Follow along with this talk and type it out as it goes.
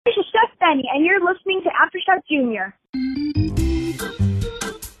listening to Aftershock Junior.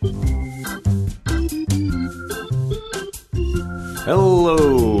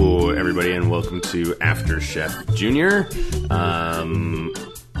 Hello, everybody, and welcome to After Chef Junior,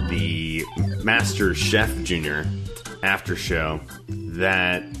 the Master Chef Junior after show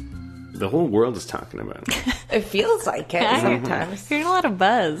that the whole world is talking about. It feels like it sometimes. Hearing a lot of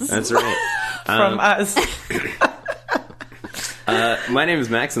buzz. That's right. From us. My name is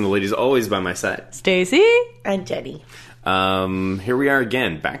Max, and the lady's always by my side. Stacy? And Jenny. Here we are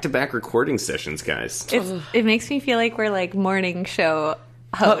again, back-to-back recording sessions, guys. It makes me feel like we're like morning show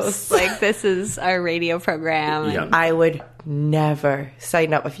hosts. Like this is our radio program. Yeah. I would never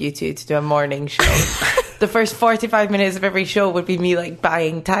sign up with you two to do a morning show. The first 45 minutes of every show would be me like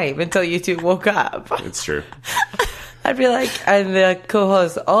buying time until you two woke up. It's true. I'd be like, and the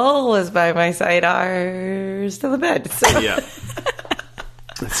co-hosts always by my side are still in bed. So. Yeah.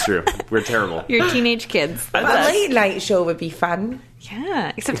 That's true. We're terrible. You're teenage kids. A late night show would be fun.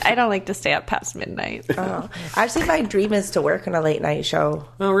 Yeah, except I don't like to stay up past midnight. Oh. Actually, my dream is to work on a late night show.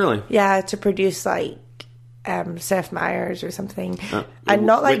 Oh, really? Yeah, to produce like Seth Meyers or something. And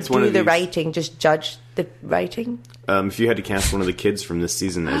not like which one do of the these? writing, just judge the writing. If you had to cast one of the kids from this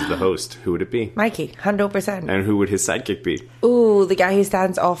season as the host, who would it be? Mikey, 100%. And who would his sidekick be? Ooh, the guy who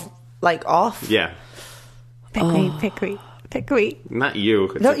stands off. Yeah. Pick me. Not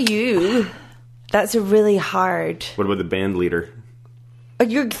you. It's Not like- you. That's a really hard. What about the band leader? Oh,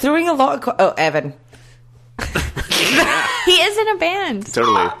 you're throwing a lot of... Oh, Evan. He is in a band.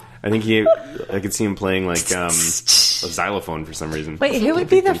 Totally. I think I could see him playing like a xylophone for some reason. Wait, who would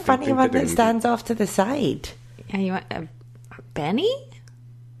be the funny one that stands off to the side? Yeah, you want Benny?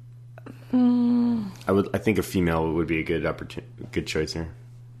 I think a female would be a good choice here.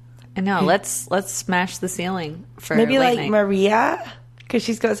 I know. Let's smash the ceiling for Maybe late like night. Maria, because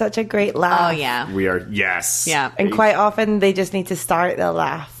she's got such a great laugh. Oh yeah. We are yes. Yeah. And quite often they just need to start their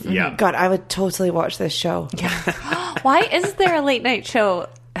laugh. Yeah. God, I would totally watch this show. Why is there a late night show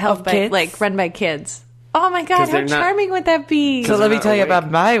held Of by kids? like run by kids? Oh my god, 'Cause how they're not- charming would that be? So let me not tell you awake. about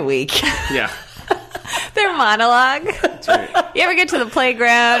my week. Yeah. Their monologue. Right. You ever get to the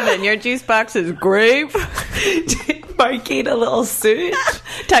playground and your juice box is grape, Marky in a little suit.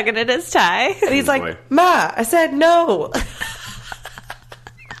 tugging at his tie? And he's like, boy. Ma, I said no.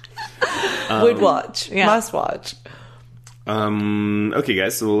 Would watch. Yeah. Must watch. Okay,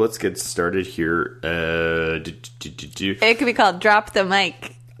 guys. So let's get started here. It could be called Drop the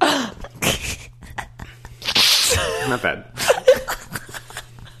Mic. Not bad.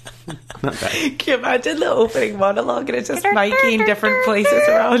 Not bad. Can you imagine the opening monologue and it's just Mikey in different places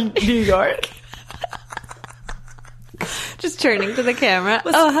around New York? Just turning to the camera.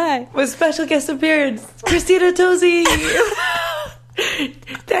 Oh, hi. With special guest appearance, Christina Tosi.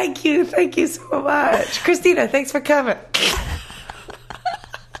 Thank you so much. Christina, thanks for coming.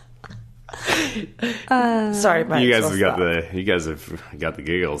 Sorry, Mike. You guys have got the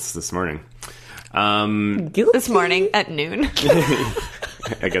giggles this morning. This morning at noon.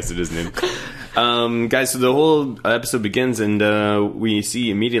 I guess it is noon. Guys, so the whole episode begins, and we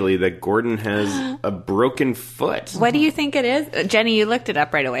see immediately that Gordon has a broken foot. What do you think it is? Jenny, you looked it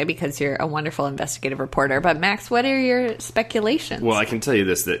up right away because you're a wonderful investigative reporter. But Max, what are your speculations? Well, I can tell you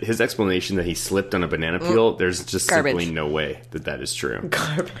this, that his explanation that he slipped on a banana peel, there's just Garbage. simply no way that is true.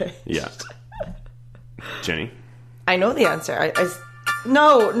 Garbage. Yeah. Jenny? I know the answer.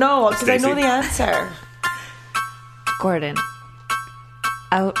 No, because I know Stacey? the answer. Gordon,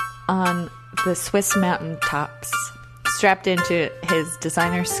 out on the Swiss mountain tops, strapped into his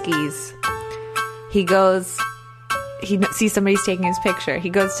designer skis, he sees somebody's taking his picture. He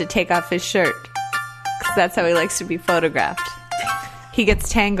goes to take off his shirt because that's how he likes to be photographed. He gets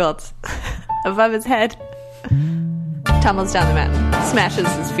tangled above his head, tumbles down the mountain, smashes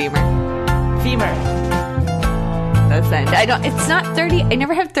his femur. That's the end. It's not 30. I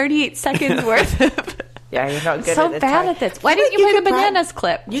never have 38 seconds worth of. Yeah, you're not good So at it. bad at this. Why didn't you play the bananas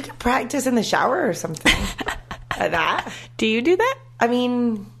clip? You could practice in the shower or something. Like that. Do you do that? I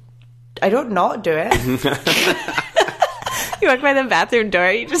mean, I don't not do it. You walk by the bathroom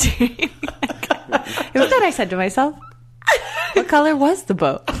door, you just hear isn't that what I said to myself? What color was the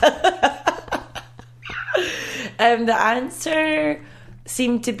boat? The answer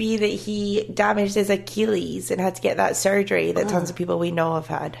seemed to be that he damaged his Achilles and had to get that surgery that tons of people we know have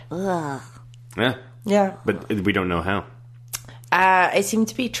had. Yeah. Yeah. But we don't know how. It seemed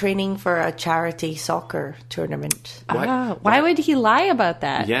to be training for a charity soccer tournament. What? Why would he lie about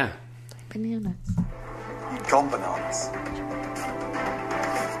that? Yeah. Bananas. Gone bananas.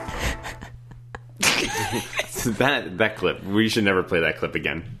 That clip. We should never play that clip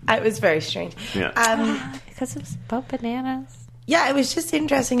again. It was very strange. Yeah. Because it was about bananas. Yeah, it was just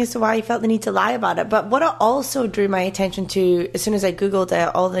interesting as to why he felt the need to lie about it. But what it also drew my attention to, as soon as I Googled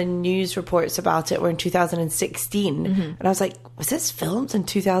it, all the news reports about it were in 2016. And I was like, was this filmed in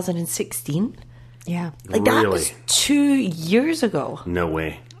 2016? Yeah. Like, that Really? was 2 years ago. No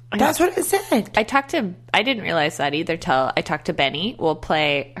way. That's what it said. I didn't realize that either till I talked to Benny. We'll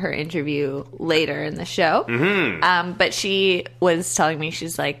play her interview later in the show. But she was telling me,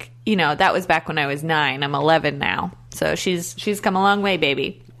 she's like, that was back when I was 9. I'm 11 now. So she's come a long way,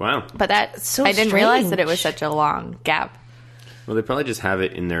 baby. Wow. But That's so I didn't realize that it was strange. such a long gap. Well, they probably just have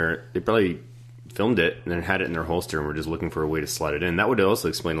it in their... They probably filmed it and then had it in their holster and were just looking for a way to slide it in. That would also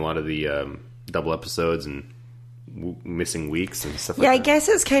explain a lot of the double episodes and missing weeks and stuff like Yeah, that. I guess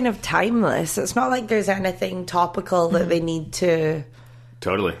it's kind of timeless. It's not like there's anything topical that they need to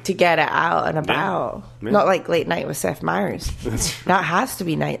Totally. get it out and about. Yeah. Not like Late Night with Seth Meyers. That has to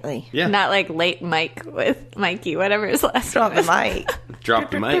be nightly. Yeah. Not like late Mike with Mikey, whatever his last Drop name the mic. Drop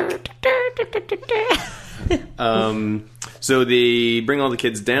the mic. So they bring all the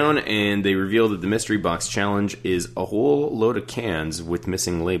kids down and they reveal that the mystery box challenge is a whole load of cans with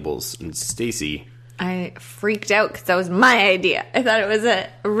missing labels. And Stacy, I freaked out because that was my idea. I thought it was a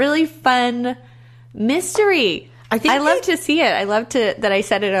really fun mystery. I love to see it. I love that I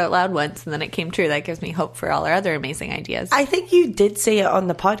said it out loud once and then it came true. That gives me hope for all our other amazing ideas. I think you did say it on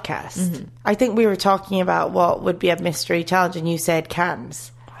the podcast. I think we were talking about what would be a mystery challenge and you said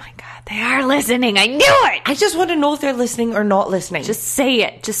cans. Oh my God, they are listening. I knew it. I just want to know if they're listening or not listening. Just say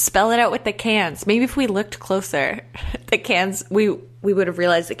it. Just spell it out with the cans. Maybe if we looked closer, the cans, we would have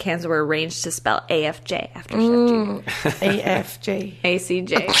realized the cans were arranged to spell AFJ after Chef Junior. AFJ.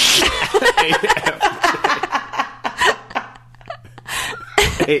 ACJ.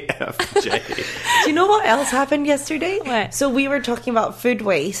 AFJ. Do you know what else happened yesterday? What? So we were talking about food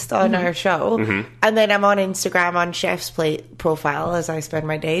waste on our show, and then I'm on Instagram on Chef's Plate profile as I spend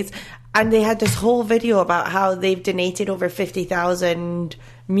my days, and they had this whole video about how they've donated over 50,000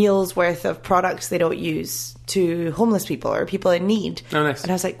 meals worth of products they don't use to homeless people or people in need. Oh, nice.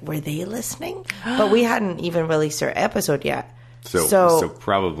 And I was like, were they listening? But we hadn't even released our episode yet. So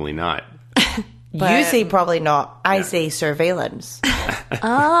probably not. You say probably not. I say surveillance. Hey,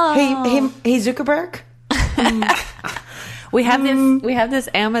 Zuckerberg. We have this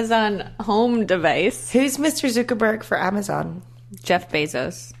Amazon home device. Who's Mr. Zuckerberg for Amazon? Jeff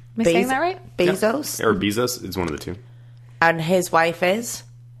Bezos. Am I saying that right? Bezos. Or Bezos. It's one of the two. And his wife is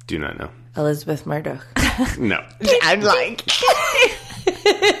Do not know. Elizabeth Murdoch. No. I'm like,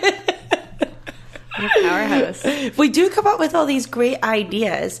 Powerhouse. we do come up with all these great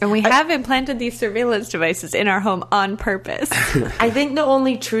ideas. And we have implanted these surveillance devices in our home on purpose. I think the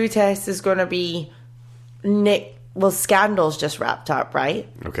only true test is going to be Scandal's just wrapped up, right?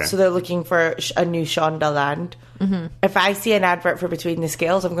 Okay. So they're looking for a new Shonda Land. If I see an advert for Between the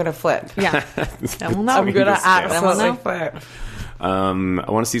Scales, I'm going to flip. Yeah. Then we'll know. I'm going to Scales. absolutely flip. I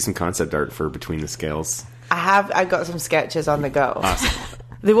want to see some concept art for Between the Scales. I got some sketches on the go. Awesome.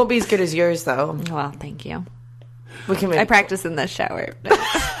 They won't be as good as yours, though. Well, thank you. We can I practice in the shower.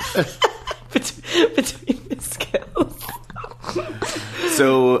 Between the Scales.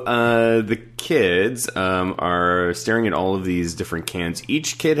 So the kids are staring at all of these different cans.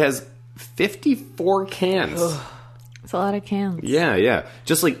 Each kid has 54 cans. It's a lot of cans. Yeah.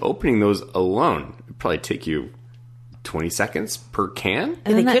 Just like opening those alone would probably take you 20 seconds per can.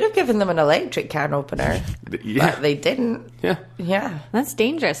 And they could have given them an electric can opener, Yeah. but they didn't. Yeah. Yeah. That's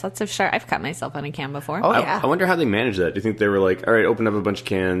dangerous. Lots of sharp. I've cut myself on a can before. Oh, yeah. I wonder how they managed that. Do you think they were like, all right, open up a bunch of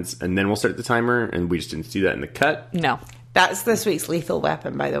cans and then we'll start the timer, and we just didn't see that in the cut? No. That's this week's Lethal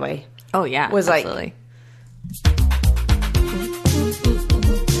Weapon, by the way. Oh, yeah. Was like- absolutely.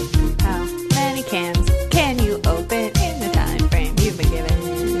 How many cans can you open in the time frame you've been given?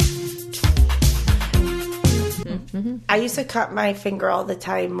 I used to cut my finger all the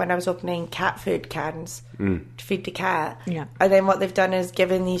time when I was opening cat food cans to feed the cat. Yeah. And then what they've done is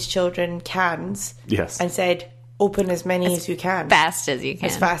given these children cans Yes. and said, open as many as you can. Fast as you can.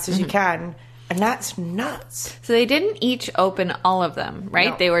 As fast as you can. And that's nuts. So they didn't each open all of them,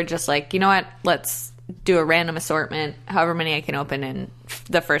 right? No. They were just like, you know what? Let's do a random assortment, however many I can open in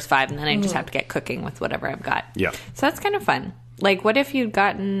the first 5, and then I just have to get cooking with whatever I've got. Yeah. So that's kind of fun. Like, what if you'd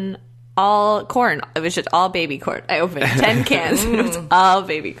gotten all corn? It was just all baby corn. I opened 10 cans. It was all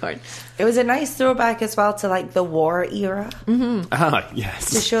baby corn. It was a nice throwback as well to like the war era. Ah,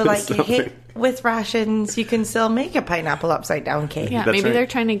 yes. To show like, Something. hey, with rations, you can still make a pineapple upside down cake. Yeah, That's maybe right. they're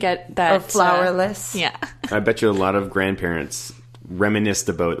trying to get that Or flourless. yeah. I bet you a lot of grandparents reminisced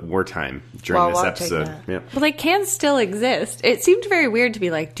about wartime during While this watching episode. that. Yeah. But like cans still exist. It seemed very weird to be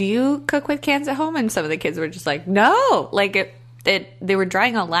like, do you cook with cans at home? And some of the kids were just like, no. Like they were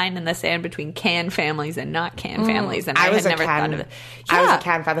drawing a line in the sand between can families and not can families, and I had never thought of it. I was Yeah. a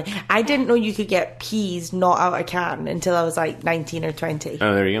can family. I didn't know you could get peas not out of a can until I was like 19 or 20.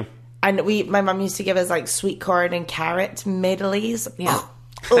 Oh, there you go. And my mum used to give us like sweet corn and carrot middlies. Yeah.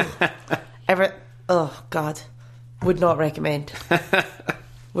 Oh God, would not recommend.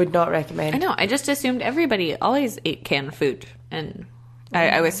 Would not recommend. I know. I just assumed everybody always ate canned food, and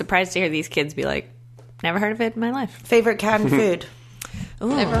I was surprised to hear these kids be like, never heard of it in my life. Favorite canned food?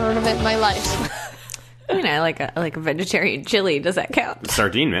 Never heard of it in my life. I mean, I like a vegetarian chili. Does that count?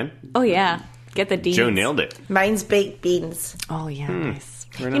 Sardine, man. Oh yeah, get the D's. Joe nailed it. Mine's baked beans. Oh yeah, nice.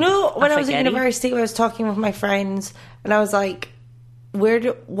 Right You know, when I was at Spaghetti? university, I was talking with my friends, and I was like, what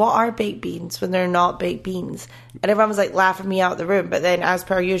are baked beans when they're not baked beans? And everyone was like laughing me out the room, but then as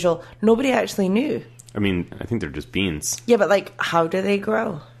per usual, nobody actually knew. I mean, I think they're just beans. Yeah, but like, how do they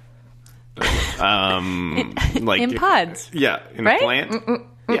grow? Like In pods. Yeah, in Right? a plant.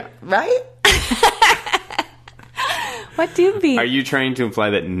 Yeah. Right? What do beans? Are you trying to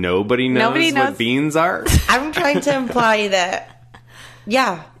imply that nobody knows Nobody knows. what beans are? I'm trying to imply that,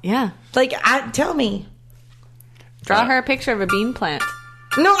 yeah, Yeah. like, tell me. Draw her a picture of a bean plant.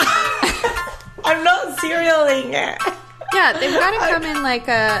 No, I'm not cerealing it. Yeah, they've got to come in like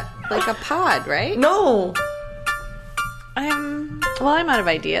a pod, right? No, I'm out of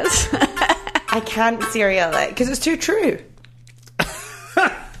ideas. I can't cereal it because it's too true.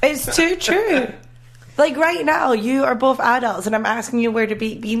 It's too true. Like right now, you are both adults, and I'm asking you where do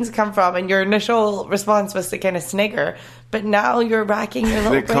baked beans come from, and your initial response was to kind of snigger. But now you're racking your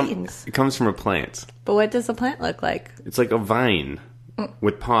little brains. It comes from a plant. But what does the plant look like? It's like a vine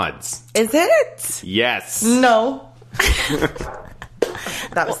with pods. Is it? Yes. No.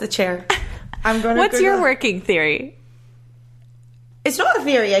 That was the chair. I'm going to. What's your working theory? It's not a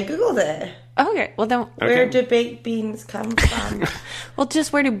theory. I googled it. Okay, well then, Where Okay. do baked beans come from? well,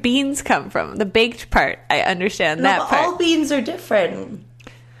 just where do beans come from? The baked part, I understand No, that but part. all beans are different.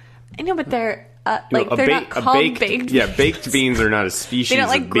 I know, but they're No, they're not called baked. Yeah, baked beans are not a species. They don't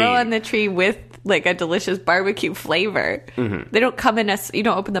like of grow bean. on the tree with like a delicious barbecue flavor. They don't come in you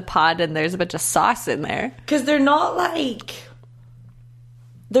don't open the pod and there's a bunch of sauce in there. Because they're not like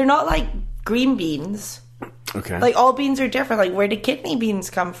green beans. Okay. Like all beans are different. Like where do kidney beans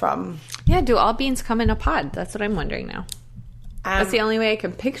come from? Yeah, do all beans come in a pod? That's what I'm wondering now. That's the only way I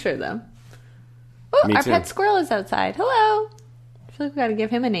can picture them. Oh, Me our too. pet squirrel is outside. Hello. I feel like we got to give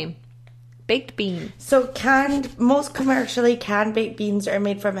him a name. Baked bean. So most commercially canned baked beans are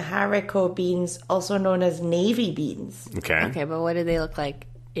made from haricot beans, also known as navy beans. okay. Okay, but what do they look like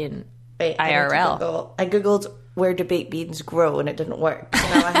in Wait, I need to IRL? Google. I googled where do baked beans grow and it didn't work. So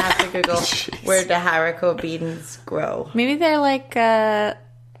now I have to Google where do haricot beans grow. Maybe they're like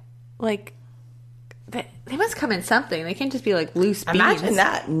they must come in something. They can't just be like loose beans. Imagine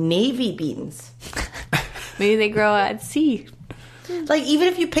that, navy beans. Maybe they grow at sea. Like even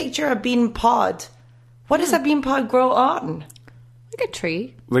if you picture a bean pod, what does a bean pod grow on? Like a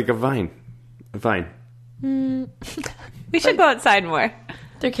tree. Like a vine. A vine. We should go outside more.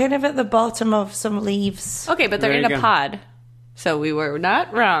 They're kind of at the bottom of some leaves. Okay, but they're There in you a go. pod. So we were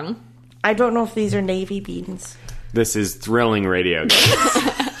not wrong. I don't know if these are navy beans. This is thrilling radio.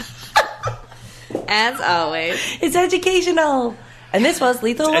 As always. It's educational. And this was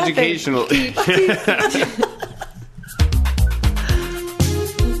Lethal Weapon. Educational.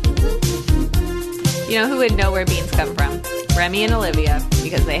 You know who would know where beans come from? Remy and Olivia,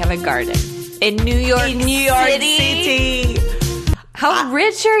 because they have a garden. In New York City. How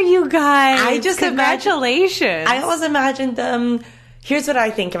rich are you guys? I just Congratulations. I always imagined them. Here's what I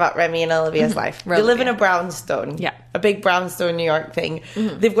think about Remy and Olivia's life. They live in a brownstone. Yeah. A big brownstone New York thing.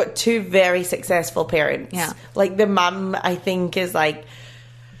 They've got two very successful parents. Yeah. Like the mum, I think, is like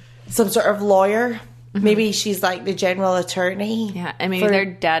some sort of lawyer. Maybe she's like the general attorney. Yeah, and maybe their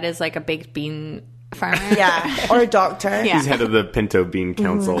dad is like a baked bean farmer. Yeah. Or a doctor. Yeah. He's head of the Pinto Bean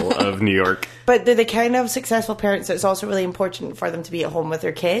Council of New York. But they're the kind of successful parents that it's also really important for them to be at home with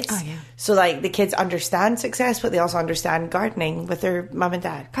their kids. Oh, yeah. So, like, the kids understand success, but they also understand gardening with their mum and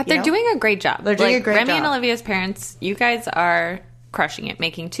dad. God, you they're know? doing a great job. They're doing a great Remy job. and Olivia's parents, you guys are crushing it,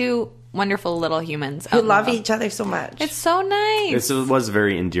 making two wonderful little humans Who out in the love world. each other so much. It's so nice. This was a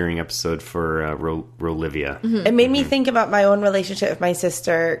very endearing episode for Rolivia. It made me think about my own relationship with my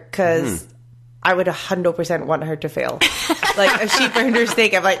sister because I would 100% want her to fail. Like, if she burned her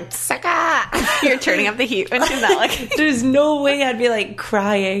steak, I'm like, sucker! You're turning up the heat when she's not like. There's no way I'd be like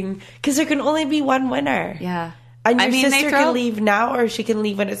crying because there can only be one winner. Yeah. And your I mean, they sister throw- can leave now, or she can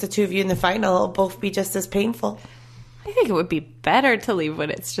leave when it's the two of you in the final. It'll both be just as painful. I think it would be better to leave when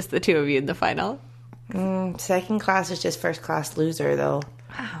it's just the two of you in the final. Second class is just first class loser, though.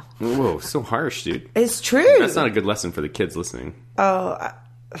 Whoa, so harsh, dude. It's true. That's not a good lesson for the kids listening.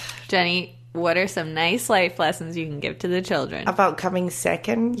 Jenny, what are some nice life lessons you can give to the children? About coming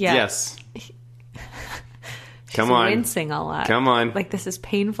second. Yeah. Yes. She's Come on. wincing a lot. Come on. Like, this is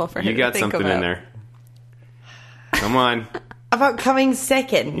painful for her You to got think something about. in there. Come on. About coming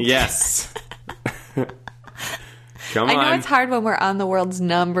second. Yes. Come I on. know it's hard when we're on the world's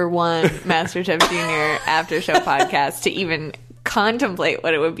number one MasterChef Junior after show podcast to even contemplate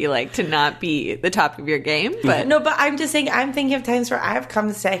what it would be like to not be the top of your game. But No, but I'm just saying, I'm thinking of times where I've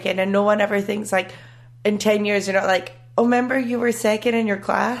come second and no one ever thinks, like, in 10 years, you're not like, oh, remember you were second in your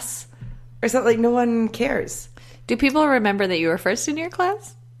class? Or something, like, no one cares. do people remember that you were first in your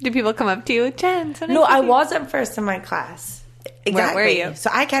class? Do people come up to you, Jen? so nice No, to I see you." wasn't first in my class. Exactly. Where were you? So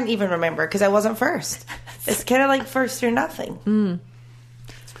I can't even remember because I wasn't first. It's kind of like first or nothing.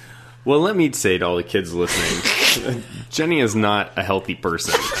 Well, let me say to all the kids listening, Jenny is not a healthy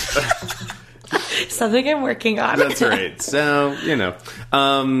person. Something I'm working on. That's right. So, you know.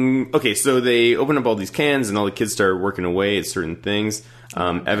 Okay, so they open up all these cans and all the kids start working away at certain things.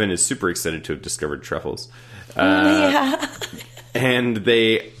 Evan is super excited to have discovered truffles. Yeah. And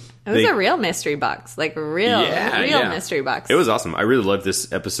they... It was a real mystery box. Like, real mystery box. It was awesome. I really loved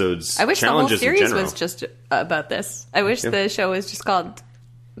this episode's I wish the whole challenges in series general. was just about this. I wish the show was just called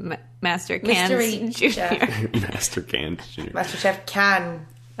Master Cans Mystery Junior. Chef. Master Can. MasterChef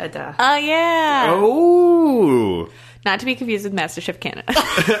Canada. Oh, yeah. Oh! Not to be confused with MasterChef Canada.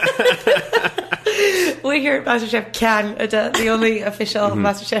 We're here at MasterChef Canada, the only official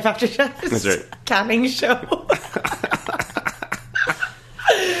MasterChef After Chefs That's right. canning show.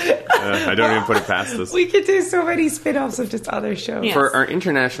 I don't even put it past us. We could do so many spin-offs of just other shows. Yeah. For our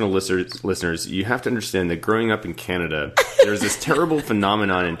international listeners, you have to understand that growing up in Canada, there's this terrible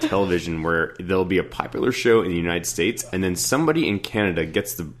phenomenon in television where there'll be a popular show in the United States, and then somebody in Canada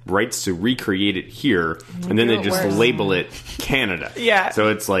gets the rights to recreate it here, and then do they it just worse. label it Canada. Yeah. So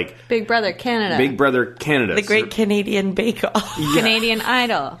it's like Big Brother Canada. Big Brother Canada. The Great Canadian Bake Off. Canadian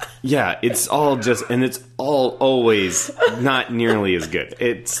Idol. Yeah, it's all just, and it's all always not nearly as good.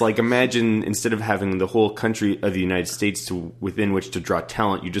 It's like, imagine instead of having the whole country of the United States to within which to draw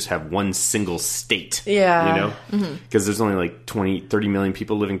talent, you just have one single state. Yeah. You know? Because there's only like 30 million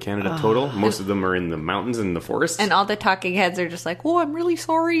people live in Canada total. Most of them are in the mountains and the forests. And all the talking heads are just like, oh, I'm really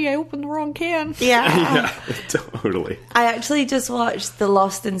sorry. I opened the wrong can. Yeah. yeah, totally. I actually just watched the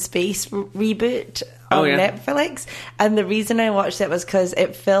Lost in Space reboot on Oh, yeah. Netflix, and the reason I watched it was because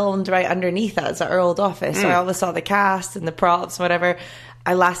it filmed right underneath us at our old office. So I always saw the cast and the props, whatever.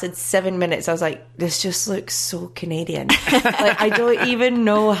 I lasted 7 minutes. I was like, this just looks so Canadian. Like, I don't even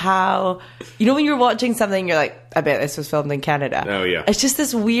know how. You know, when you're watching something, you're like, I bet this was filmed in Canada. Oh, yeah. It's just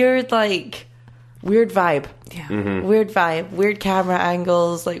this weird vibe. Yeah. Weird vibe. Weird camera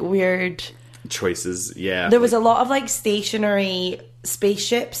angles. Like, weird. Choices, yeah. There was a lot of like stationary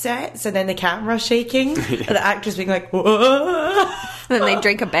spaceship sets, and then the camera shaking, and the actors being like, "Whoa!" Then they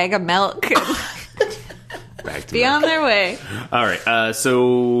drink a bag of milk and Back to be that. on their way. All right,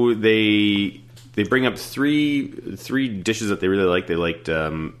 so they bring up three dishes that they really liked. They liked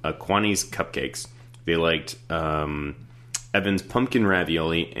Kwani's cupcakes. They liked Evan's pumpkin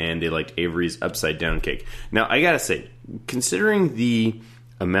ravioli, and they liked Avery's upside down cake. Now, I gotta say, considering the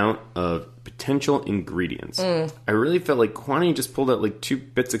amount of potential ingredients, I really felt like Kwani just pulled out like 2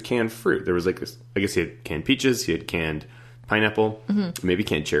 bits of canned fruit. There was like this, I guess he had canned peaches, he had canned pineapple, maybe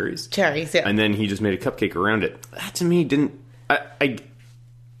canned cherries. Cherries, yeah. And then he just made a cupcake around it. That to me didn't...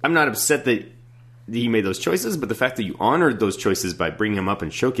 I'm not upset that he made those choices, but the fact that you honored those choices by bringing them up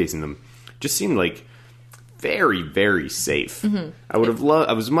and showcasing them just seemed like very, very safe. I would have loved...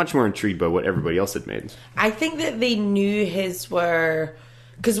 I was much more intrigued by what everybody else had made. I think that they knew his were,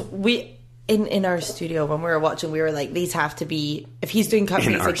 because we in our studio when we were watching, we were like, these have to be, if he's doing In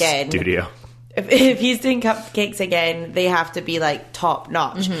cupcakes our again, studio. If he's doing cupcakes again, they have to be like top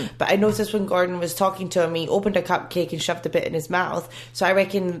notch. But I noticed when Gordon was talking to him, he opened a cupcake and shoved a bit in his mouth. So I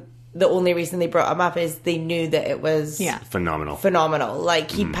reckon the only reason they brought him up is they knew that it was Phenomenal.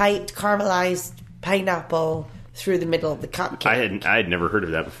 Like he piped caramelized pineapple through the middle of the cupcake. I had never heard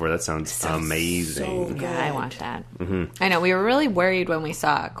of that before. That sounds amazing. so good. Yeah, I want that. I know. We were really worried when we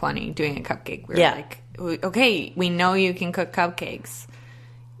saw Kwani doing a cupcake. We were Yeah. like, okay, we know you can cook cupcakes.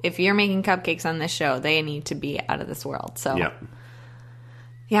 If you're making cupcakes on this show, they need to be out of this world. So,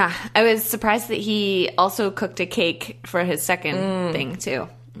 yeah, I was surprised that he also cooked a cake for his second thing, too.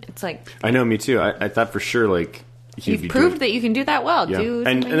 It's like, I know, me too. I thought for sure, like, You've proved that you can do that well. Yeah. Do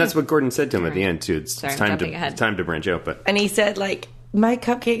And something that's new. what Gordon said to him at the end, too. It's Sorry, I'm time jumping ahead. to branch out. But And he said, like, my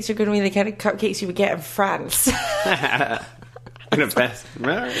cupcakes are going to be the kind of cupcakes you would get in France. in a best.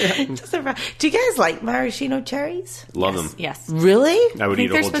 Yeah. Just in France. Do you guys like maraschino cherries? Love them. Yes. Really? I would think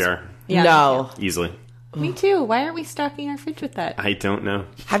eat a they're whole supposed- jar. Yeah. No. Easily. Me too. Why aren't we stocking our fridge with that? I don't know.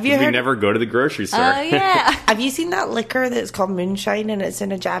 Have you 'Cause we heard- never go to the grocery store. Yeah. Have you seen that liquor that's called moonshine and it's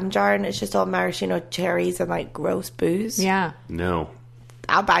in a jam jar and it's just all maraschino cherries and like gross booze? Yeah. No.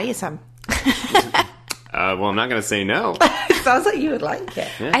 I'll buy you some. Well, I'm not going to say no. It sounds like you would like it.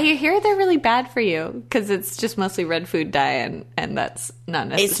 I hear they're really bad for you because it's just mostly red food dye and that's not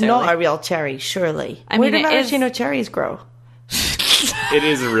necessarily. It's not a real cherry, surely. I Where mean, do it is- maraschino cherries grow? It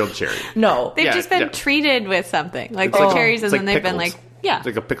is a real cherry. No. They've Yeah, just been yeah. treated with something like It's the like- cherries, and it's then like they've been pickles. like, yeah, It's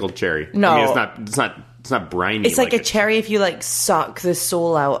like a pickled cherry. No. I mean, it's not briny. It's like a cherry if you like suck the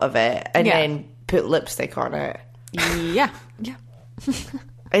soul out of it and Yeah. then put lipstick on it. yeah.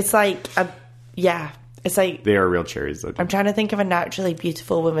 It's like it's like They are real cherries, though. I'm trying to think of a naturally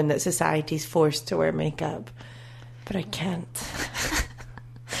beautiful woman that society's forced to wear makeup, but I can't.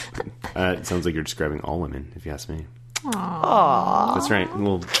 It sounds like you're describing all women, if you ask me. Aww. That's right. A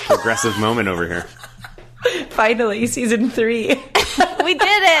little progressive moment over here. Finally, season 3. We did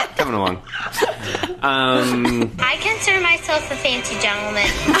it. Coming along. I consider myself a fancy gentleman.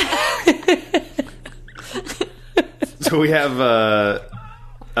 So we have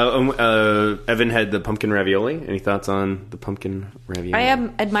Evan had the pumpkin ravioli. Any thoughts on the pumpkin ravioli? I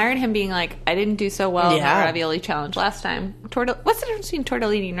admired him being like, I didn't do so well in the Yeah. ravioli challenge last time. What's the difference between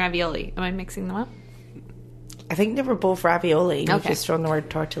tortellini and ravioli? Am I mixing them up? I think they were both ravioli. You've Okay. just thrown the word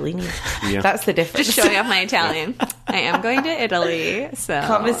tortellini. Yeah. That's the difference. Just showing off my Italian. I am going to Italy, so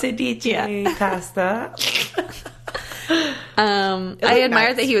Come si dice pasta. I look admired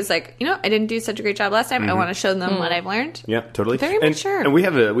nice. that he was like, I didn't do such a great job last time. I want to show them what I've learned. Yeah, totally. Very and, mature. And we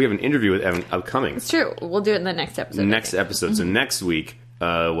have an interview with Evan upcoming. It's true. We'll do it in the next episode. Next episode. So next week,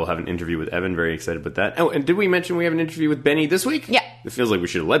 we'll have an interview with Evan. Very excited about that. Oh, and did we mention we have an interview with Benny this week? Yeah. It feels like we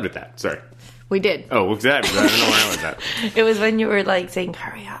should have led with that. Sorry. We did. Oh, exactly. I don't know where I was at. It was when you were like saying,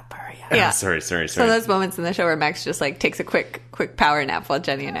 hurry up, hurry up. Yeah. Sorry. So those moments in the show where Max just like takes a quick power nap while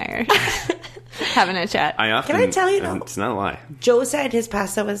Jenny and I are having a chat. I often, Can I tell you though? It's not a lie. Joe said his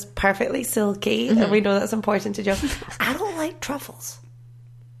pasta was perfectly silky, and we know that's important to Joe. I don't like truffles.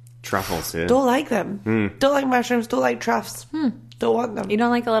 Truffles, yeah. Don't like them. Don't like mushrooms. Don't like truffs. Don't want them. You don't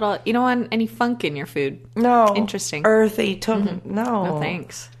like you don't want any funk in your food. No. Interesting. Earthy tongue. No. No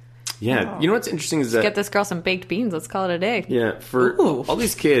thanks. Yeah. You know what's interesting is that... Get this girl some baked beans. Let's call it a day. Yeah, for Ooh. all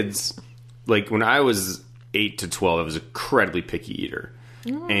these kids, like when I was 8 to 12, I was an incredibly picky eater.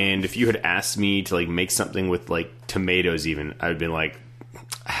 And if you had asked me to like make something with like tomatoes, even I'd been like,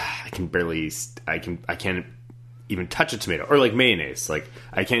 I can't even touch a tomato, or like mayonnaise. Like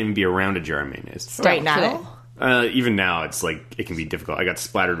I can't even be around a jar of mayonnaise. Right Don't now? today. Even now, it's like it can be difficult. I got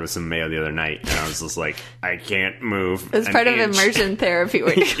splattered with some mayo the other night, and I was just like, I can't move. It's an part of inch. immersion therapy.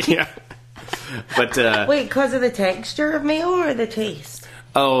 Where Yeah, but Wait, because of the texture of mayo or the taste?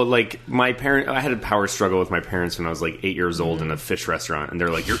 oh, like I had a power struggle with my parents when I was like 8 years old in a fish restaurant, and they're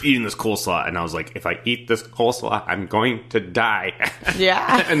like, "You're eating this coleslaw," and I was like, "If I eat this coleslaw, I'm going to die."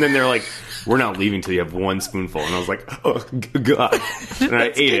 Yeah. And then they're like, "We're not leaving till you have one spoonful," and I was like, "Oh God!" And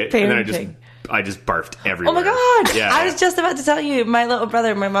I ate it, good and then parenting. I just barfed everywhere. Oh my god! Yeah, I was just about to tell you, my little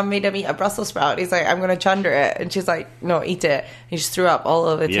brother, my mum made him eat a Brussels sprout. He's like, I'm going to chunder it. And she's like, no, eat it. He just threw up all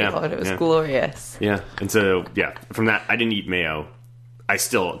over the Yeah, table and it was yeah. glorious. yeah. And so from that, I didn't eat mayo. I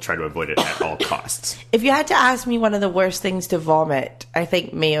still try to avoid it at all costs. If you had to ask me one of the worst things to vomit, I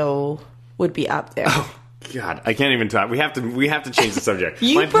think mayo would be up there. God, I can't even talk. We have to change the subject.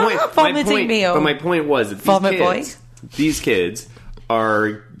 You brought up vomiting mayo. But my point was that Vomit these kids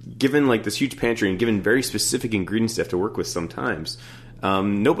are given like this huge pantry and given very specific ingredients they have to work with sometimes.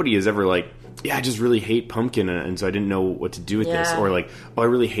 Nobody is ever like, yeah, I just really hate pumpkin, and so I didn't know what to do with this. Yeah. Or like, oh, I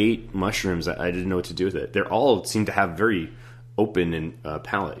really hate mushrooms. I didn't know what to do with it. They all seem to have very open and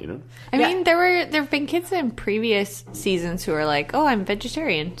palate, you know? I mean, there have been kids in previous seasons who are like, "Oh, I'm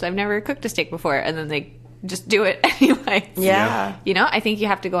vegetarian, so I've never cooked a steak before," and then they just do it anyway. Yeah. I think you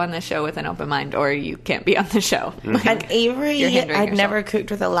have to go on the show with an open mind, or you can't be on the show. And Avery You're hindering had yourself. never cooked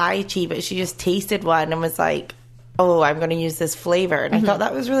with a lychee, but she just tasted one and was like, oh, I'm going to use this flavor. And I thought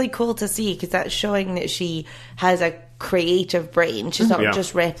that was really cool to see because that's showing that she has a creative brain. She's not Yeah.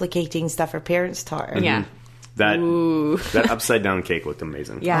 just replicating stuff her parents taught her. Yeah. That upside down cake looked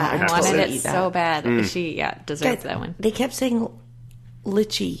amazing. Yeah, I I have to wanted say. it so bad. She deserves that one. They kept saying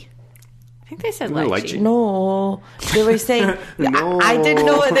lychee. think they said Isn't it lychee. lychee? No, they were saying. No. I didn't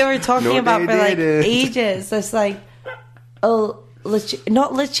know what they were talking No, about they for like didn't. ages. It's like, oh, lychee,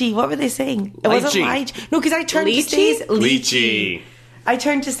 not lychee. What were they saying? It wasn't Lychee. lychee. No, because I turned to Lychee? Stacey. Lychee. I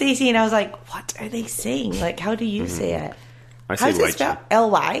turned to Stacey and I was like, "What are they saying? Like, how do you say it? I say How's it lychee. spelled?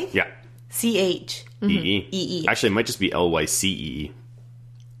 L-Y? Yeah. C-H. E-E. E-E. Actually, it might just be L-Y-C-E.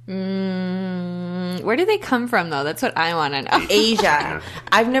 Where do they come from, though? That's what I want to know. Asia.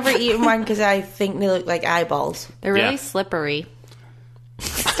 I've never eaten one because I think they look like eyeballs. They're really Yeah. slippery.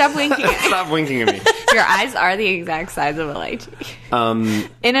 Stop winking at me. Stop winking at me. Your eyes are the exact size of a lychee.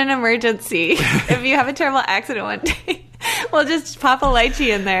 In an emergency, if you have a terrible accident one day, we'll just pop a lychee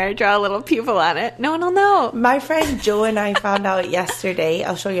in there, draw a little pupil on it. No one will know. My friend Joe and I found out yesterday,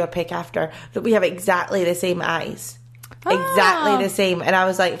 I'll show you a pic after, that we have exactly the same eyes. Exactly the same. And I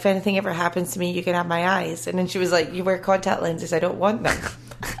was like, if anything ever happens to me, you can have my eyes. And then she was like, you wear contact lenses. I don't want them.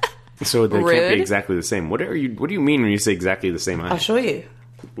 So they can't Rude. be exactly the same. What do you mean when you say exactly the same I'll eye? show you.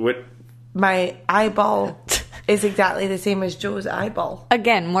 What? My eyeball is exactly the same as Joe's eyeball.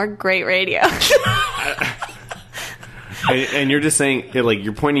 Again, more great radio. And you're just saying, like,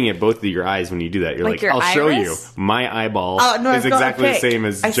 you're pointing at both of your eyes when you do that. You're Like like, your I'll show you. iris? My eyeball Oh, no, is I've got a exactly the pic. same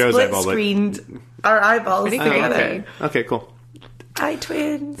as I Joe's split eyeball. But, screened our eyeballs Pretty oh, together. okay. Okay, cool. Eye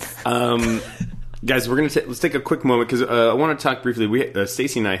twins. Guys, we're gonna let's take a quick moment because I want to talk briefly.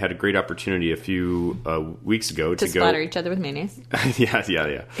 Stacey and I had a great opportunity a few weeks ago to to go. splatter each other with mayonnaise.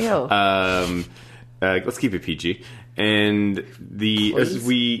 yeah. Ew. Let's keep it PG. And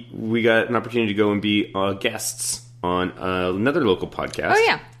we got an opportunity to go and be guests on another local podcast. Oh,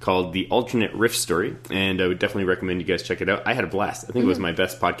 yeah. Called The Alternate Riff Story, and I would definitely recommend you guys check it out. I had a blast. I think it was my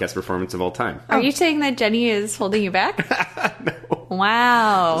best podcast performance of all time. Are you saying that Jenny is holding you back? No.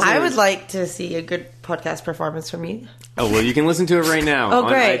 Wow. I would like to see a good podcast performance from you. Oh, well, you can listen to it right now Oh, on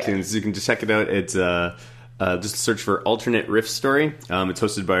great. iTunes. You can just check it out. It's just search for Alternate Riff Story. It's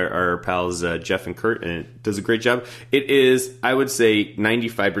hosted by our pals Jeff and Kurt, and it does a great job. It is, I would say,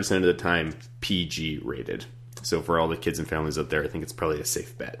 95% of the time PG rated. So for all the kids and families out there, I think it's probably a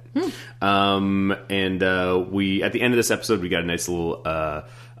safe bet. We at the end of this episode, we got a nice little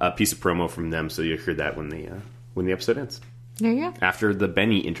piece of promo from them, so you'll hear that when the episode ends. There you go. After the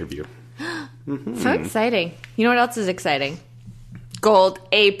Benny interview. So exciting. You know what else is exciting? Gold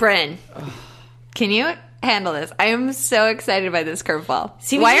Apron. Can you handle this? I am so excited by this curveball.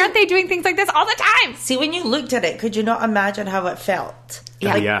 See, why when you- aren't they doing things like this all the time? See, when you looked at it, could you not imagine how it felt?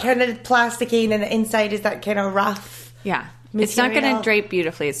 Yeah. Like Yeah. kind of plasticky, and the inside is that kind of rough. Yeah. It's not going to Material. drape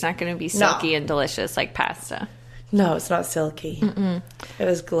beautifully. It's not going to be silky and delicious like pasta. No, it's not silky. It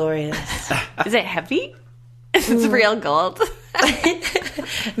was glorious. Is it heavy? It's real gold.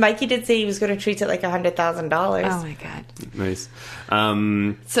 Mikey did say he was going to treat it like $100,000. Oh my God. Nice.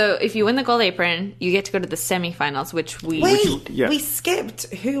 So if you win the Gold Apron, you get to go to the semifinals, which we... Wait, yeah. we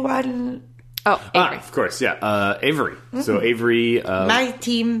skipped. Who won? Oh, Avery. Of course, yeah. Avery. So Avery, My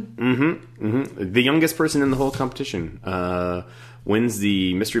team. the youngest person in the whole competition, wins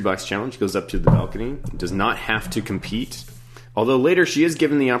the Mystery Box Challenge, goes up to the balcony, does not have to compete. Although later she is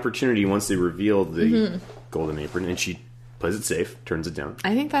given the opportunity once they reveal the Golden Apron, and she plays it safe, turns it down.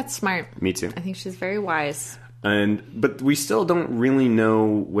 I think that's smart. Me too. I think she's very wise. But we still don't really know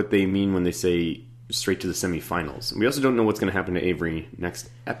what they mean when they say straight to the semifinals. We also don't know what's going to happen to Avery next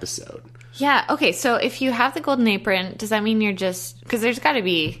episode. Yeah, okay, so if you have the Golden Apron, does that mean you're just... Because there's got to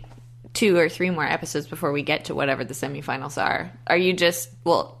be 2 or 3 more episodes before we get to whatever the semifinals are. Are you just...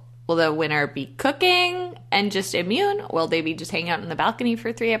 Will the winner be cooking and just immune? Will they be just hanging out on the balcony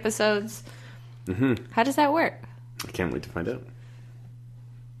for 3 episodes? How does that work? I can't wait to find out.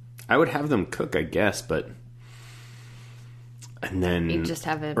 I would have them cook, I guess, but... And then... You just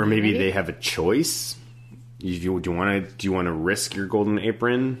have it Or maybe ready? they have a choice. Do you want to risk your Golden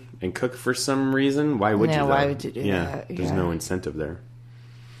Apron and cook for some reason? Why would Yeah, you? why though? would you do yeah, that? There's Yeah. no incentive there.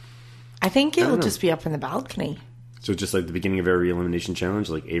 I think it'll know. just be up in the balcony. So just like the beginning of every elimination challenge,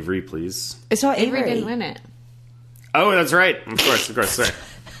 like Avery, please. It's not Avery Avery. didn't win it. Oh, that's right. Of course. Sorry.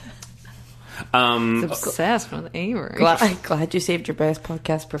 Obsessed with Avery. Glad you saved your best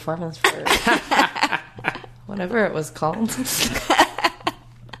podcast performance for whatever it was called.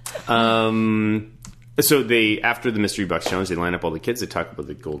 So they, after the Mystery Box Challenge, they line up all the kids. They talk about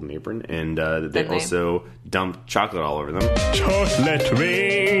the Golden Apron, and they Then they- also dump chocolate all over them. Chocolate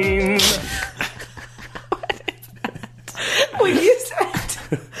rain. when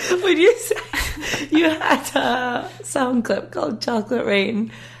you said you had a sound clip called Chocolate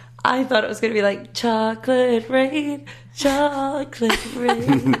Rain, I thought it was going to be like Chocolate Rain, Chocolate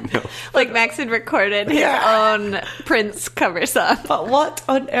rain. Like Max had recorded his own Prince cover song. But what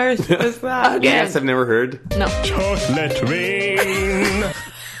on earth was that? You guys have never heard? No. Chocolate rain.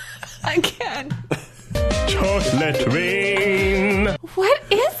 Again. Chocolate rain. What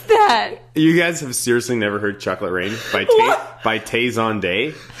is that? You guys have seriously never heard Chocolate Rain by Tay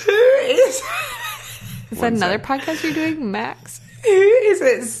Zonday? Who is That another podcast you're doing, Max?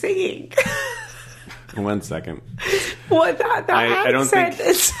 it singing? 1 second. What that I don't accent think-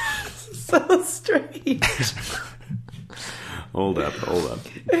 is so strange. Hold up.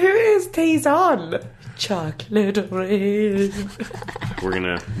 Who is Tayson? Chocolate rain.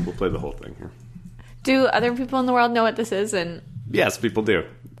 We'll play the whole thing here. Do other people in the world know what this is? And Yes, people do.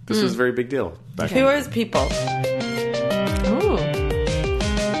 This was a very big deal. Who is people? ooh,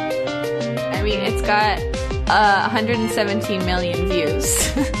 I mean, it's got 117 million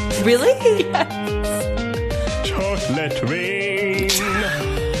views. Really? Chocolate rain.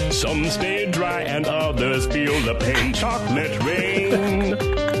 Some stay dry and others feel the pain. Chocolate rain.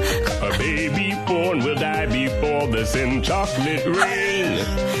 A baby born will die before the sin. Chocolate rain.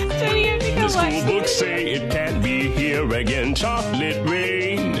 Jenny, you have to go The watch school this. books say it can't be here again. Chocolate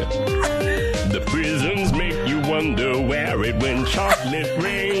rain. The prisons make you wonder where it went. Chocolate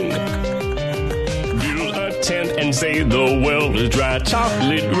rain. Build a tent and say the well is dry.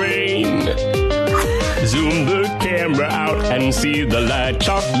 Chocolate rain. Zoom the camera out and see the light.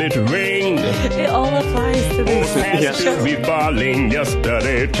 Chocolate rain. It all applies to this. Past to be falling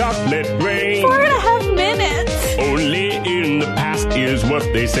yesterday. Chocolate rain. 4.5 minutes. Only in the past is what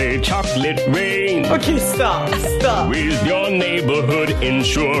they say. Chocolate rain. Okay, stop. With your neighborhood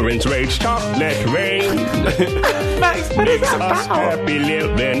insurance rates. Chocolate rain. Max, what is Makes that us about? happy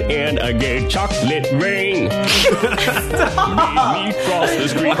living in a gay. Chocolate rain. Made me cross the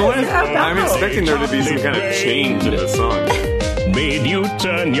street. I'm expecting there to be some kind of change in the song. Made you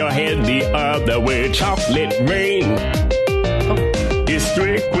turn your head the other way. Chocolate rain.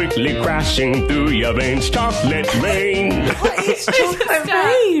 History quickly crashing through your veins. Chocolate rain. It's chocolate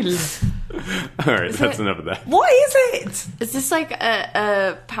rain. All right, that's enough of that. What is it? Is this like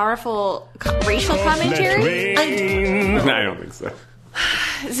a powerful racial commentary? Rain. I don't think so.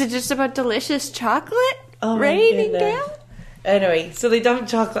 Is it just about delicious chocolate Oh my raining goodness. down? Anyway, so they dumped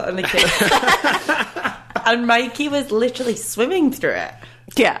chocolate on the kids. And Mikey was literally swimming through it.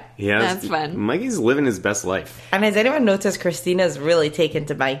 Yeah, Yeah, that's fun. Mikey's living his best life. And has anyone noticed Christina's really taken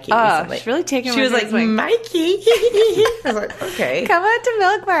to Mikey Oh, recently? she's really taken She was with like, his, like- Mikey. I was like, okay. Come out to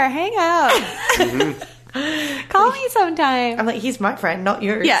Milk Bar, hang out. Call me sometime. I'm like, he's my friend, not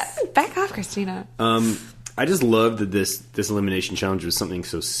yours. Yeah, back off, Christina. I just love that this elimination challenge was something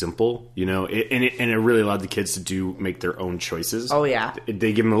so simple, you know, and it really allowed the kids to make their own choices. Oh, yeah.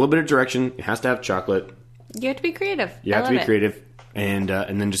 They give them a little bit of direction. It has to have chocolate. You have to be creative. You I have to love be it. creative, and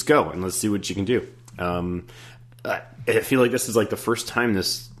then just go and let's see what you can do. I feel like this is like the first time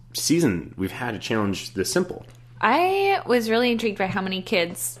this season we've had a challenge this simple. I was really intrigued by how many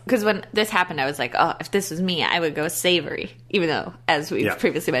kids, because when this happened, I was like, oh, if this was me, I would go savory, even though, as we've Yeah.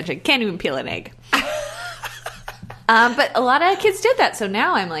 previously mentioned, can't even peel an egg. But a lot of kids did that, so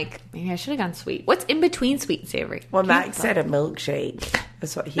now I'm like, maybe I should have gone sweet. What's in between sweet and savory? Well, Max said a milkshake.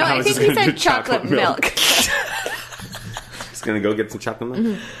 That's what he No, I was think just he gonna said do chocolate chocolate milk. milk. Just gonna go get some chocolate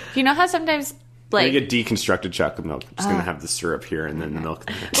milk. You know how sometimes, I'm like, gonna get deconstructed chocolate milk. I'm just gonna have the syrup here and then the milk.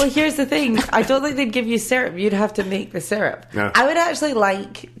 Well, here's the thing. I don't think they'd give you syrup. You'd have to make the syrup. No. I would actually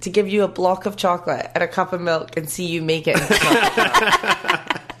like to give you a block of chocolate and a cup of milk and see you make it.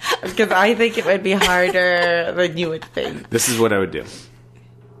 Because I think it would be harder than you would think. This is what I would do.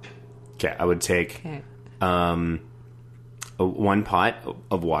 Okay, I would take one pot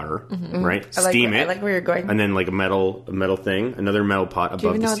of water, right? I like Steam where- it. I like where you're going. And then like a metal thing, another metal pot do you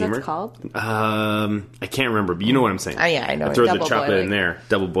above even know the what steamer. that's called? I can't remember, but you know what I'm saying. Oh, yeah, I know. I throw the Double chocolate boiling. in there,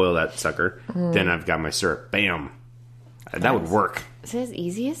 double boil that sucker. Then I've got my syrup. Bam. That would work. Is it as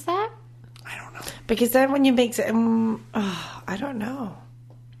easy as that? I don't know. Because then when you mix it, I don't know.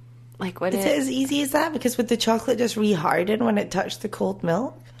 Like, what Is it as easy as that? Because would the chocolate just re-harden when it touched the cold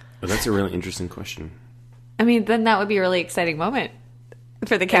milk? Well, that's a really interesting question. I mean, then that would be a really exciting moment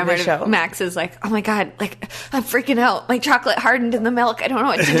for the camera. the show. Max is like, oh my God, like, I'm freaking out. My chocolate hardened in the milk. I don't know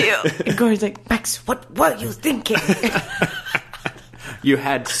what to do. And Gordon's like, Max, what were you thinking? You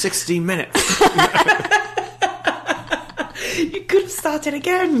had 60 minutes. You could have started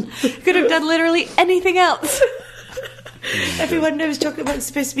again. Could have done literally anything else. Everyone knows chocolate milk's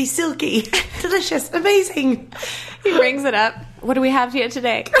supposed to be silky, delicious, amazing. He brings it up. What do we have here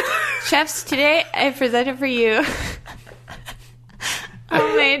today? Chefs, today I presented for you.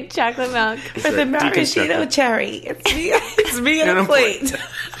 Oh homemade chocolate milk. For the maraschino cherry. It's me on a plate.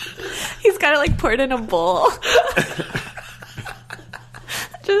 He's got it like poured in a bowl.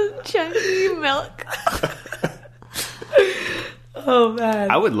 Just chunky milk. Oh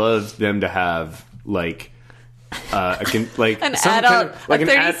man. I would love them to have like an some adult, a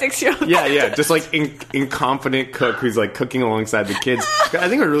 36-year-old. Yeah, just like incompetent cook who's like cooking alongside the kids. I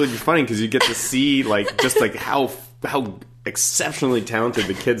think it would really be funny because you get to see like just like how exceptionally talented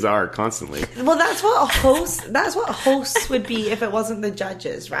the kids are constantly. Well, that's what hosts would be if it wasn't the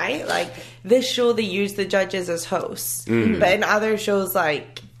judges, right? Like this show, they use the judges as hosts, but in other shows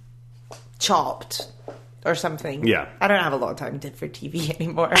like Chopped or something, I don't have a lot of time for TV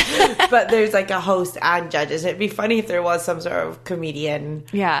anymore. But there's like a host and judges. It'd be funny if there was some sort of comedian,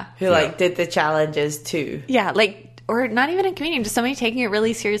 who like did the challenges too. Yeah, like, or not even a comedian, just somebody taking it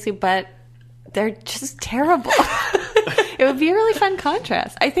really seriously, but they're just terrible. It would be a really fun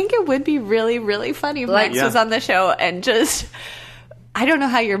contrast. I think it would be really, really funny if Max was on the show and just, I don't know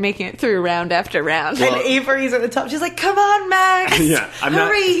how you're making it through round after round. And Avery's at the top. She's like, come on, Max.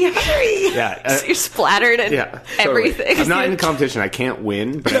 Hurry. Yeah. So you're splattered and everything. Totally. I'm not in competition. I can't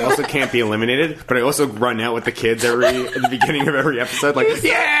win, but I also can't be eliminated. But I also run out with the kids at the beginning of every episode. Like, And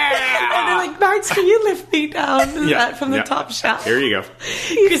they're like, Max, can you lift me down from the top shelf? Here you go.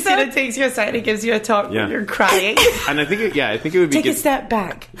 Christina takes you aside and gives you a talk when you're crying. And I think it would be Take a step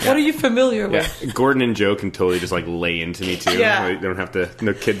back. What are you familiar with? Gordon and Joe can totally just like lay into me too. Yeah. They don't have to.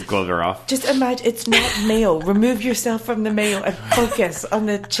 No kids' gloves are off. Just imagine it's not mayo. Remove yourself from the mayo and focus on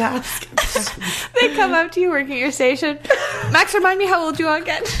the task. They come up to you working at your station. Max, remind me how old you are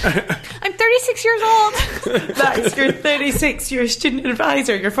again. I'm 36 years old. Max, you're 36. You're a student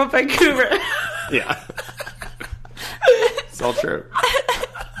advisor. You're from Vancouver. Yeah. It's all true.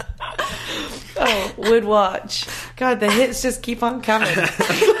 Oh, would watch. God, the hits just keep on coming.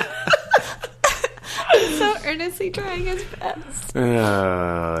 So earnestly trying his best.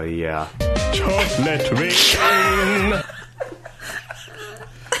 Yeah. Chocolate rain.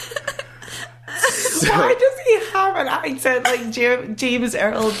 Why does he have an accent like James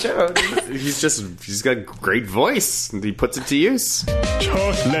Earl Jones? He's got a great voice. He puts it to use.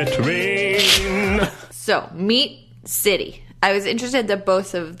 Chocolate rain. So, Meat City. I was interested that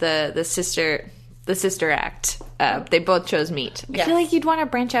both of the sister act, they both chose meat. I feel like you'd want to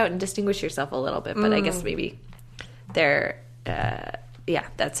branch out and distinguish yourself a little bit, but I guess maybe they're,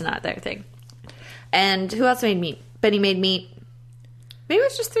 that's not their thing. And who else made meat? Benny made meat. Maybe it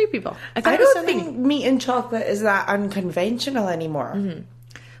was just 3 people. I don't think meat and chocolate is that unconventional anymore. Mm-hmm.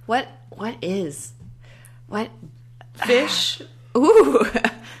 What is? What? Fish? Ooh.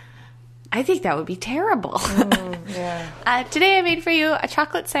 I think that would be terrible. Yeah. Today I made for you a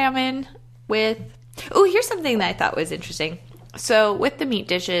chocolate salmon with... Oh, here's something that I thought was interesting. So with the meat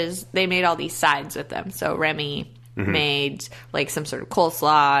dishes, they made all these sides with them. So Remy made like some sort of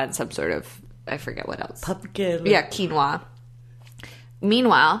coleslaw and some sort of... I forget what else. Pumpkin. Yeah, quinoa.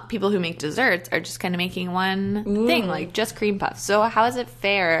 Meanwhile, people who make desserts are just kind of making one thing, like just cream puffs. So how is it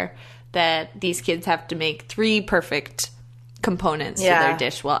fair that these kids have to make 3 perfect components to their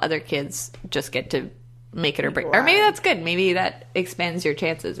dish while other kids just get to make it or break? Or maybe that's good. Maybe that expands your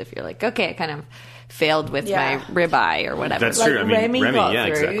chances if you're like, okay, I kind of failed with my ribeye or whatever. That's true. I mean, Remy got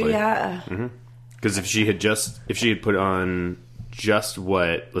through, exactly. Yeah. Because if she had put on just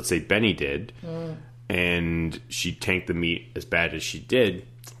what, let's say, Benny did, and she tanked the meat as bad as she did,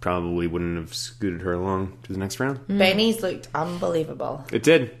 probably wouldn't have scooted her along to the next round. Benny's looked unbelievable. It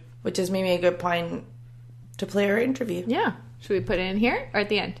did. Which is maybe a good point to play our interview. Yeah. Should we put it in here or at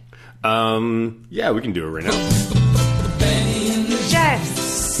the end? Yeah, we can do it right now.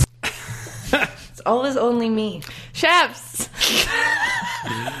 Chefs! It's always only me. Chefs!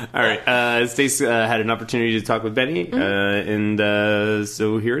 All right. Stace had an opportunity to talk with Benny, and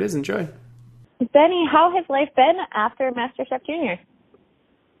so here it is. Enjoy. Benny, how has life been after MasterChef Junior?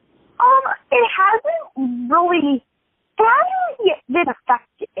 It hasn't really been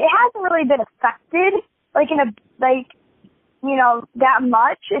affected. It hasn't really been affected, that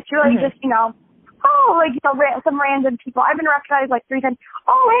much. It's really just, some random people. I've been recognized like 3 times.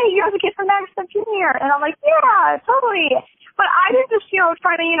 Oh, hey, you're the kid from MasterChef Junior. And I'm like, yeah, totally. But I've been just,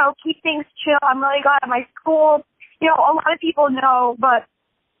 trying to, keep things chill. I'm really glad at my school. A lot of people know, but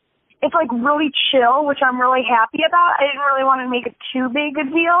it's like really chill, which I'm really happy about. I didn't really want to make it too big a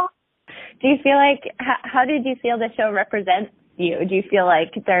deal. Do you feel like, how did you feel the show represents you? Do you feel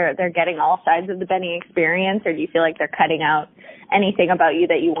like they're getting all sides of the Benny experience, or do you feel like they're cutting out anything about you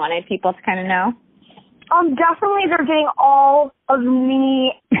that you wanted people to kind of know? Definitely they're getting all of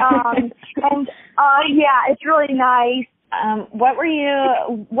me. It's really nice. what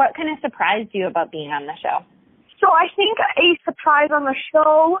kind of surprised you about being on the show? So I think a surprise on the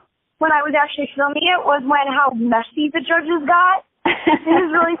show when I was actually filming it was how messy the judges got. It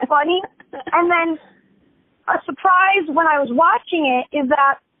was really funny. And then a surprise when I was watching it is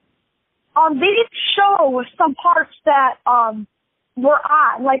that they didn't show some parts that were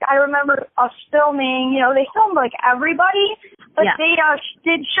on. Like, I remember us filming, they filmed, everybody, but they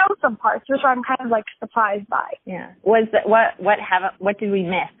did show some parts, which I'm kind of, surprised by. Yeah. What did we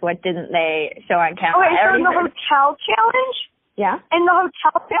miss? What didn't they show on camera? Okay, so in the hotel challenge, yeah. In the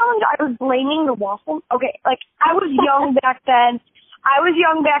hotel challenge, I was blaming the waffle. Okay, I was young back then. I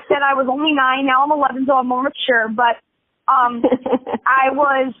was only 9. Now I'm 11, so I'm more mature. But I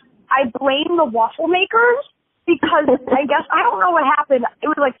blamed the waffle makers because I guess I don't know what happened. It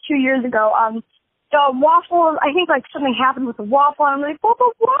was 2 years ago. The waffle, I think something happened with the waffle. And I'm like,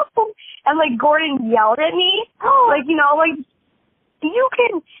 waffle. And Gordon yelled at me, you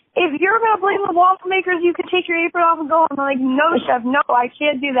can, if you're going to blame the waffle makers, you can take your apron off and go. I'm like, no, chef, no, I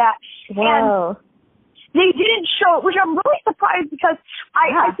can't do that. Whoa. And they didn't show it, which I'm really surprised because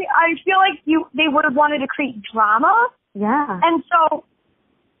I feel like they would have wanted to create drama. Yeah. And so,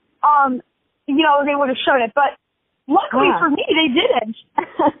 they would have shown it. But luckily for me, they didn't.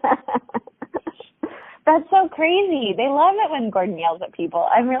 That's so crazy. They love it when Gordon yells at people.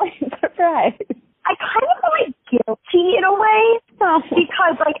 I'm really surprised. I kind of feel guilty in a way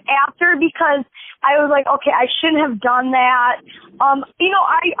because I was like, okay, I shouldn't have done that.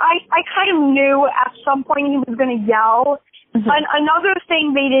 I kind of knew at some point he was going to yell. Mm-hmm. Another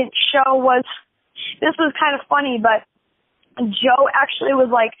thing they didn't show was, this was kind of funny, but Joe actually was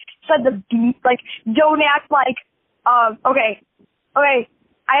said the beat, don't act okay,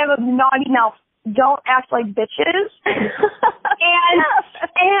 I have a naughty mouth. Don't act like bitches.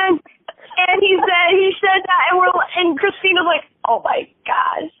 And he said that, and Christina's like, oh my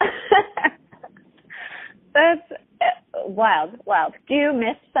gosh. That's wild. Do you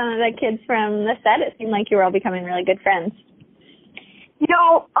miss some of the kids from the set? It seemed like you were all becoming really good friends.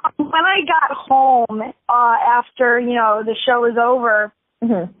 When I got home, after, the show was over,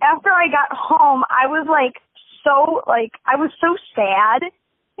 mm-hmm. After I got home, I was I was so sad,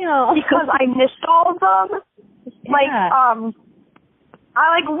 because I missed all of them. Yeah.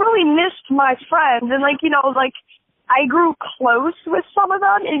 I really missed my friends, and I grew close with some of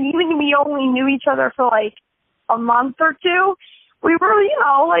them, and even we only knew each other for a month or two, we were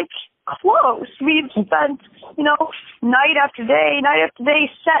close. We'd spent night after day,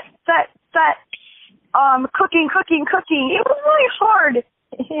 set, cooking. It was really hard.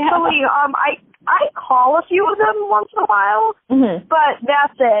 Yeah. Really, I call a few of them once in a while, mm-hmm. But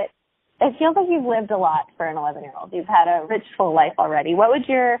that's it. It feels like you've lived a lot for an 11-year-old. You've had a rich, full life already. What would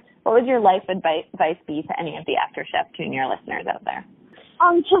your life advice be to any of the After Chef Junior listeners out there?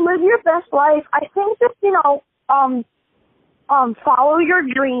 To live your best life, I think just follow your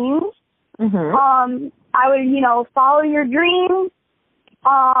dreams. Mm-hmm. I would follow your dreams.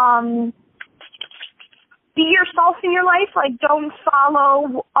 Be yourself in your life. Don't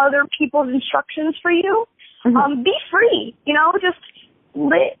follow other people's instructions for you. Mm-hmm. Be free. Just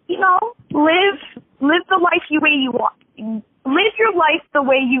live the life the way you want. Live your life the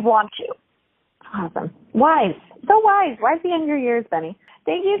way you want to. Awesome. Wise. So wise. Wise beyond your years, Benny.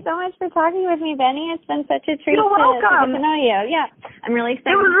 Thank you so much for talking with me, Benny. It's been such a treat to get to know you. Yeah. I'm really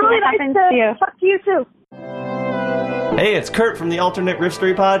excited to see what happens to you. Talk to you too. Hey, it's Kurt from the Alternate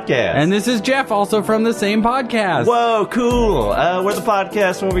Riff-Story Podcast. And this is Jeff, also from the same podcast. Whoa, cool. We're the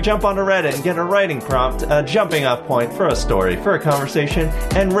podcast where we jump onto Reddit and get a writing prompt, a jumping off point for a story, for a conversation,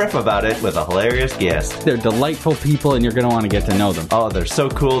 and riff about it with a hilarious guest. They're delightful people, and you're going to want to get to know them. Oh, they're so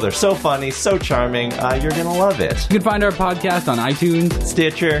cool. They're so funny, so charming. You're going to love it. You can find our podcast on iTunes,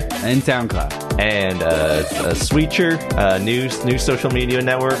 Stitcher, and SoundCloud. And Sweetcher, new social media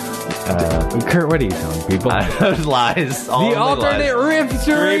network. Kurt, what are you telling people? Lies. The Alternate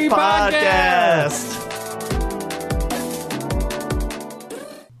Riff-Story Podcast.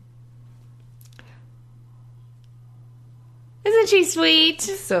 Isn't she sweet?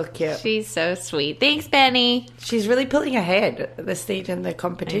 So cute. She's so sweet. Thanks, Benny. She's really pulling ahead at this stage in the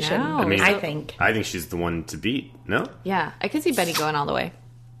competition. I think she's the one to beat. No? Yeah, I could see Benny going all the way.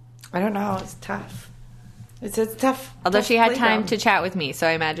 I don't know. It's tough. It's tough. Although she had time to chat with me, so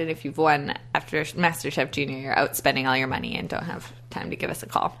I imagine if you've won after MasterChef Junior, you're out spending all your money and don't have time to give us a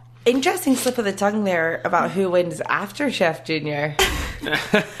call. Interesting slip of the tongue there about who wins after Chef Junior.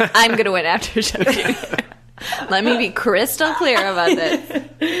 I'm going to win after Chef Junior. Let me be crystal clear about this.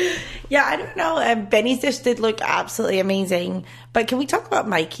 Yeah, I don't know. Benny's dish did look absolutely amazing. But can we talk about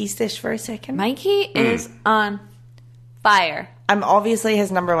Mikey's dish for a second? Mikey is on Fire. I'm obviously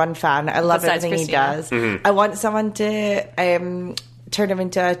his number one fan. I love Besides everything Christina. he does. I want someone to turn him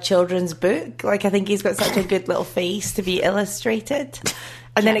into a children's book. Like, I think he's got such a good little face to be illustrated.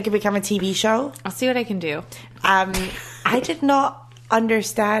 And then it could become a TV show. I'll see what I can do. I did not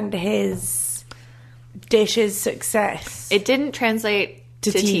understand his dish's success. It didn't translate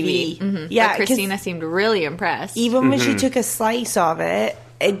to TV. Mm-hmm. Yeah, but Christina seemed really impressed. Even when she took a slice of it,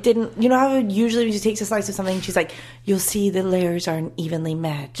 it didn't. You know how usually when she takes a slice of something, she's like, "You'll see the layers aren't evenly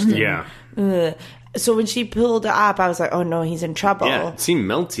matched." Yeah. So when she pulled it up, I was like, "Oh no, he's in trouble." Yeah, it seemed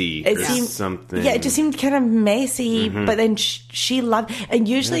melty or something. Yeah, it just seemed kind of messy. But then she loved. And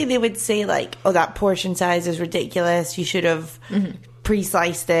usually they would say like, "Oh, that portion size is ridiculous. You should have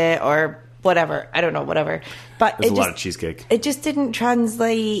pre-sliced it or whatever." I don't know, whatever. But There's a lot of cheesecake. It just didn't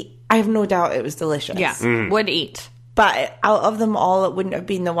translate. I have no doubt it was delicious. Yeah, would eat. But out of them all, it wouldn't have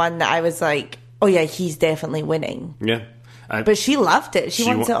been the one that I was like, "Oh yeah, he's definitely winning." Yeah. But she loved it. She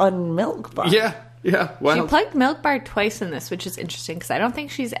wants it on Milk Bar. Yeah. Yeah, well, she plugged Milk Bar twice in this, which is interesting because I don't think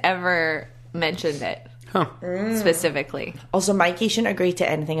she's ever mentioned it specifically. Also, Mikey shouldn't agree to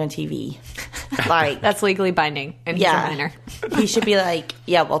anything on TV. Like, that's legally binding, and he's a minor. He should be like,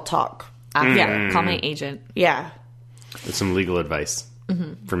 "Yeah, we'll talk." After. Yeah, call my agent. Yeah, with some legal advice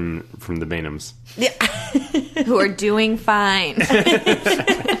from the Bainhams. Yeah, who are doing fine.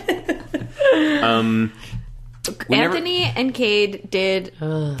 Anthony and Cade did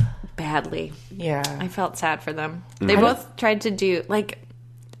badly. Yeah. I felt sad for them. They both tried to do, like,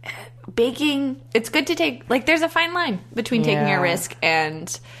 baking. It's good to take, like, there's a fine line between taking a risk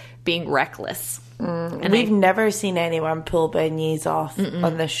and being reckless. And we've never seen anyone pull beignets off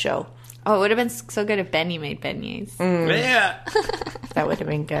on this show. Oh, it would have been so good if Benny made beignets. Yeah. That would have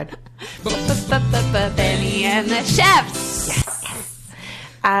been good. Benny and the chefs. Yes.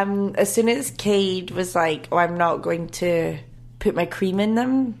 As soon as Cade was like, "Oh, I'm not going to put my cream in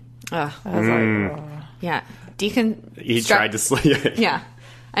them," I was like, "Oh." Yeah. He tried to slay. Yeah.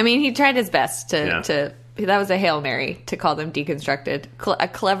 I mean, he tried his best to that was a Hail Mary to call them deconstructed. A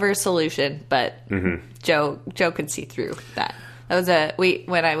clever solution, but Joe could see through that. That was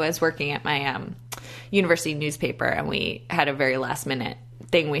when I was working at my university newspaper, and we had a very last minute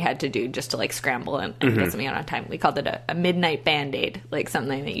thing we had to do just to like scramble and get something out on time. We called it a midnight Band-Aid, like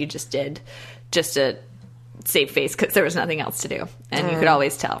something that you just did just to save face because there was nothing else to do. And you could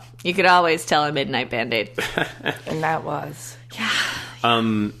always tell. You could always tell a midnight Band-Aid. And that was. Yeah.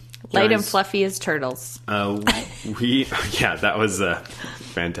 Light and fluffy as turtles. That was a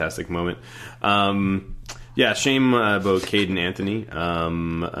fantastic moment. Shame about Cade and Anthony.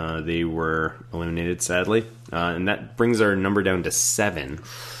 They were eliminated, sadly. And that brings our number down to 7,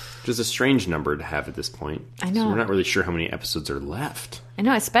 which is a strange number to have at this point. I know. So we're not really sure how many episodes are left. I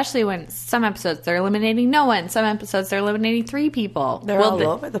know, especially when some episodes they're eliminating no one. Some episodes they're eliminating 3 people. They're all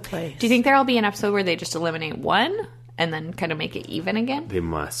over the place. Do you think there'll be an episode where they just eliminate 1 and then kind of make it even again? They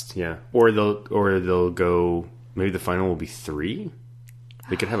must, yeah. Or they'll go. Maybe the final will be 3.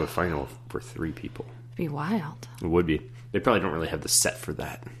 They could have a final for 3 people. It'd be wild. It would be. They probably don't really have the set for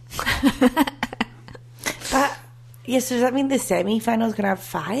that. But yes, so does that mean the semi-final's gonna have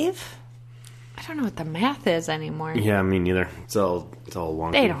 5? I don't know what the math is anymore. Yeah, me neither. It's all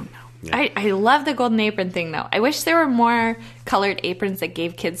wonky. They don't know. Yeah. I love the golden apron thing, though. I wish there were more colored aprons that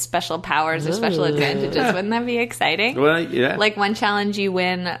gave kids special powers or special advantages. Wouldn't that be exciting? Well, yeah. Like one challenge, you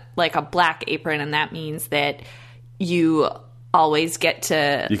win like a black apron, and that means that you always get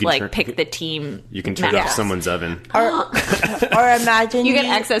to pick the team. You can turn off someone's oven. Or imagine you get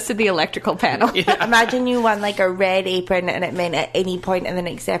access to the electrical panel. Yeah. Imagine you won like a red apron, and it meant at any point in the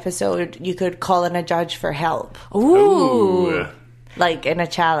next episode you could call in a judge for help. Ooh. Like in a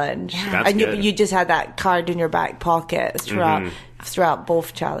challenge. That's and good. you just had that card in your back pocket throughout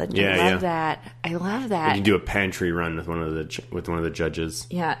both challenges. Yeah, I love that. I love that. You can do a pantry run with one of the judges.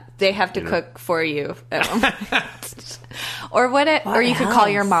 Yeah, they have to cook for you. Or or you could call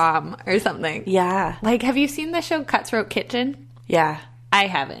your mom or something. Yeah. Like, have you seen the show Cutthroat Kitchen? Yeah. I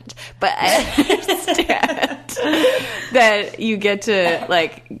haven't, but I understand that you get to,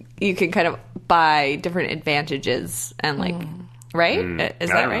 like, you can kind of buy different advantages and, like, right? Is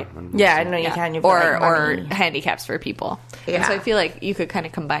that right? Yeah, I know you can. You've or got, like, money. handicaps for people. Yeah. And so I feel like you could kind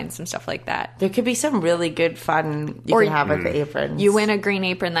of combine some stuff like that. There could be some really good fun you can have with the aprons. You win a green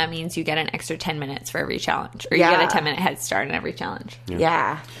apron, that means you get an extra 10 minutes for every challenge. Or you get a 10-minute head start in every challenge.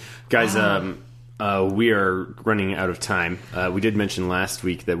 Yeah. Guys, we are running out of time. We did mention last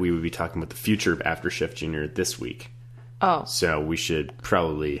week that we would be talking about the future of After Chef Junior this week. Oh. So we should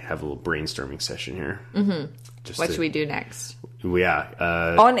probably have a little brainstorming session here. Mm-hmm. What should we do next?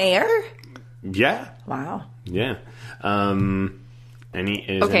 Yeah. On air? Yeah. Wow. Yeah.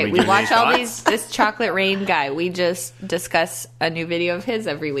 Okay, we watch all this Chocolate Rain guy. We just discuss a new video of his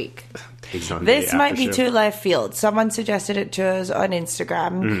every week. This might be too left field. Someone suggested it to us on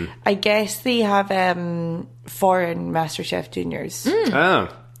Instagram. I guess they have foreign MasterChef juniors. Oh.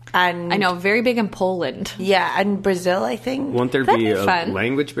 And I know, very big in Poland. Yeah, and Brazil, I think. Won't there be a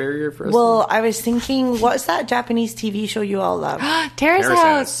language barrier for us? Well, I was thinking, what's that Japanese TV show you all love? Terrace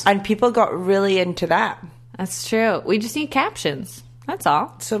House. And people got really into that. That's true. We just need captions. That's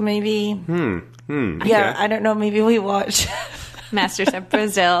all. So maybe... Yeah, okay. I don't know. Maybe we watch... MasterChef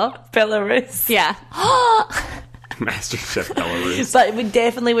Brazil. Belarus. Yeah. MasterChef Belarus. But we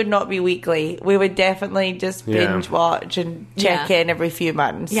definitely would not be weekly. We would definitely just binge watch and check in every few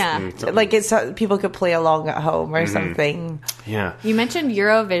months. Yeah. Like it's people could play along at home or something. Yeah. You mentioned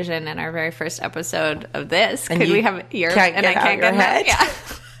Eurovision in our very first episode of this. And Could we have Europe? And I can't get that? Yeah.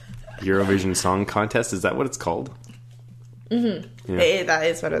 Eurovision Song Contest, is that what it's called? Mm-hmm. Yeah. That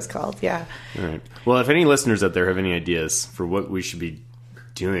is what it's called, yeah. All right. Well, if any listeners out there have any ideas for what we should be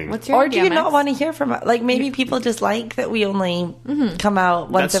doing. What's your Or idea, do you Max? not want to hear from us? Like, maybe people just like that we only come out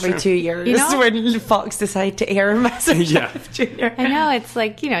once That's every true. 2 years. You know? When Fox decide to air MasterChef Junior. I know, it's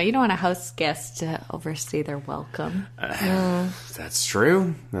like, you don't want a house guest to overstay their welcome. That's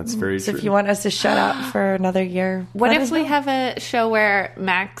true. That's very So true. if you want us to shut up for another year, What let if us we know. have a show where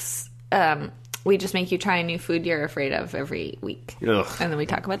Max, we just make you try a new food you're afraid of every week? Ugh. And then we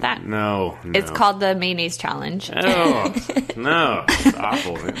talk about that. No. It's called the Mayonnaise Challenge. Oh, no. It's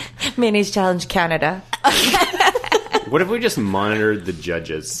awful. Man. Mayonnaise Challenge Canada? What if we just monitored the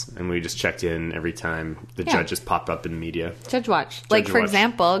judges and we just checked in every time the judges popped up in the media? Judge Watch. Like, for Watch.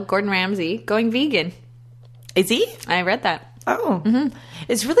 example, Gordon Ramsay going vegan. Is he? I read that. Oh.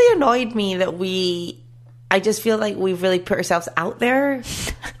 It's really annoyed me that I just feel like we've really put ourselves out there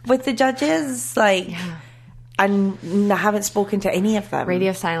with the judges. Like, and I haven't spoken to any of them.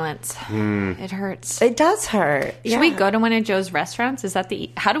 Radio silence. It hurts. It does hurt. Should we go to one of Joe's restaurants? Is that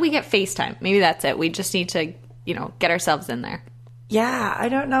how do we get FaceTime? Maybe that's it. We just need to, get ourselves in there. Yeah, I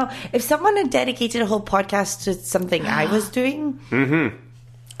don't know. If someone had dedicated a whole podcast to something I was doing,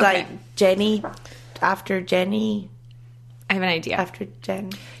 like Jenny after Jenny I have an idea. after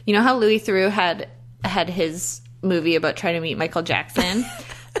Jen. You know how Louis Theroux had his movie about trying to meet Michael Jackson?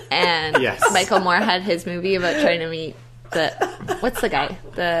 And Yes. Michael Moore had his movie about trying to meet what's the guy?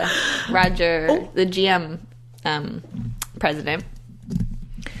 The the GM president.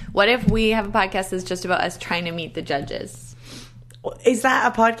 What if we have a podcast that's just about us trying to meet the judges? Is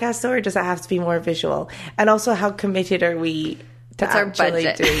that a podcast though, or does it have to be more visual? And also, how committed are we to What's our actually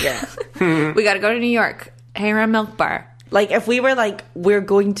budget? doing it? We got to go to New York, hang around Milk Bar. Like, if we were like, we're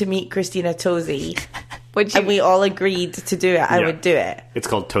going to meet Christina Tosi, Would you? and we all agreed to do it, I Yeah. would do it. It's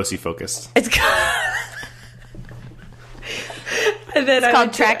called Tosi Focused. It's and then It's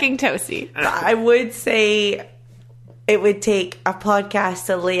called Tracking Tosi. I would say it would take a podcast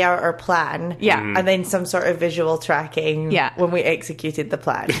to lay out our plan, and then some sort of visual tracking, when we executed the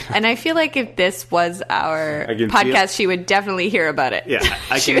plan. And I feel like if this was our I can podcast, feel- she would definitely hear about it. Yeah,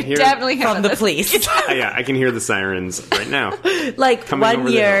 I She can would hear definitely hear From about the this. police. Yeah, I can hear the sirens right now. Like, Coming one over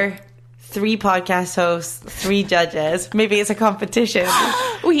the year, hill. 3 podcast hosts, 3 judges. Maybe it's a competition.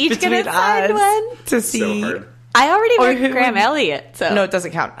 We each get between assigned us one. to So see. hard. I already Or met who Graham would- Elliott. So No, it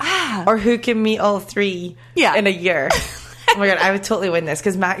doesn't count. Or who can meet all 3 Yeah. in a year. Oh my god, I would totally win this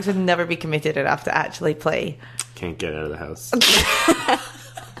because Max would never be committed enough to actually play. Can't get out of the house.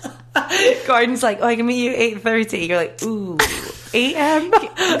 Gordon's like, oh, I can meet you 8:30. You're like, ooh, 8 a.m.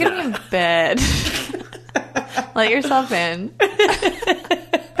 I'm gonna be in bed. Let yourself in.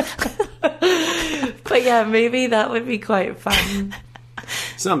 But yeah, maybe that would be quite fun.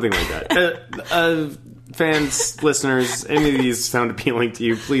 Something like that. Fans, listeners, any of these sound appealing to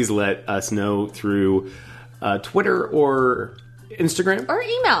you, please let us know through Twitter or Instagram. Or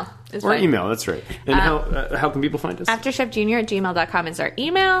email. Is Or fine. email, that's right. And how can people find us? AfterChefJunior@gmail.com is our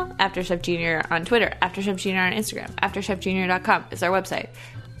email. AfterChefJunior on Twitter. AfterChefJunior on Instagram. AfterChefJunior.com is our website.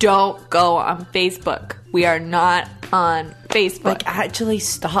 Don't go on Facebook. We are not on Facebook. Like, actually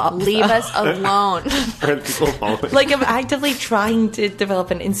stop. Leave us alone. Are people following? Like, I'm actively trying to develop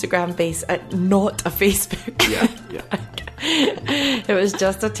an Instagram base at not a Facebook. Yeah. It was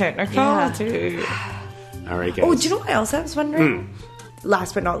just a technical Yeah. too. All right, guys. Oh, do you know what else I was wondering?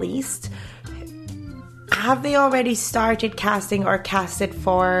 Last but not least, have they already started casting or casted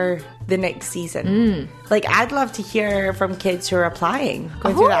for the next season? Like, I'd love to hear from kids who are applying,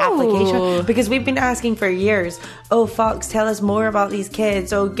 going through the application, because we've been asking for years, oh, Fox, tell us more about these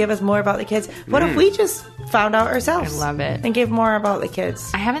kids, oh, give us more about the kids. What if we just found out ourselves. I love it. And give more about the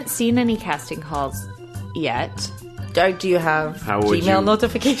kids. I haven't seen any casting calls yet. Do you have How would Gmail you-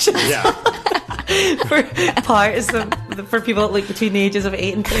 notifications? Yeah. for parts of, for people like between the ages of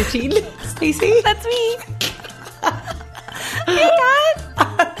 8 and 13. Stacey, That's me. Hey guys.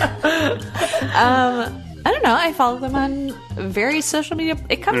 I don't know. I follow them on various social media.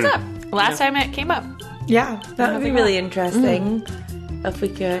 It comes up. Last time it came up. yeah, that would be Nothing really else. interesting if we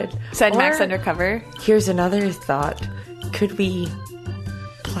could Send Max Or- undercover. Here's another thought: could we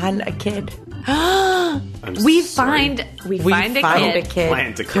plan a kid? We find a kid.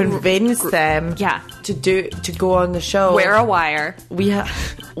 Plan to convince them, Yeah. to go on the show. Wear a wire. we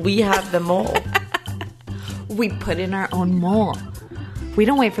have the mole. We put in our own mole. We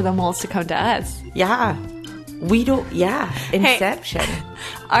don't wait for the moles to come to us. Yeah, we don't. Yeah, Inception.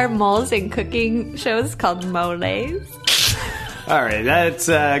 Our moles in cooking shows called moles. All right, that's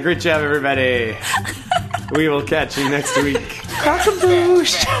great job, everybody. We will catch you next week. Bam,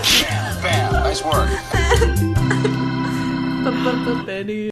 nice work.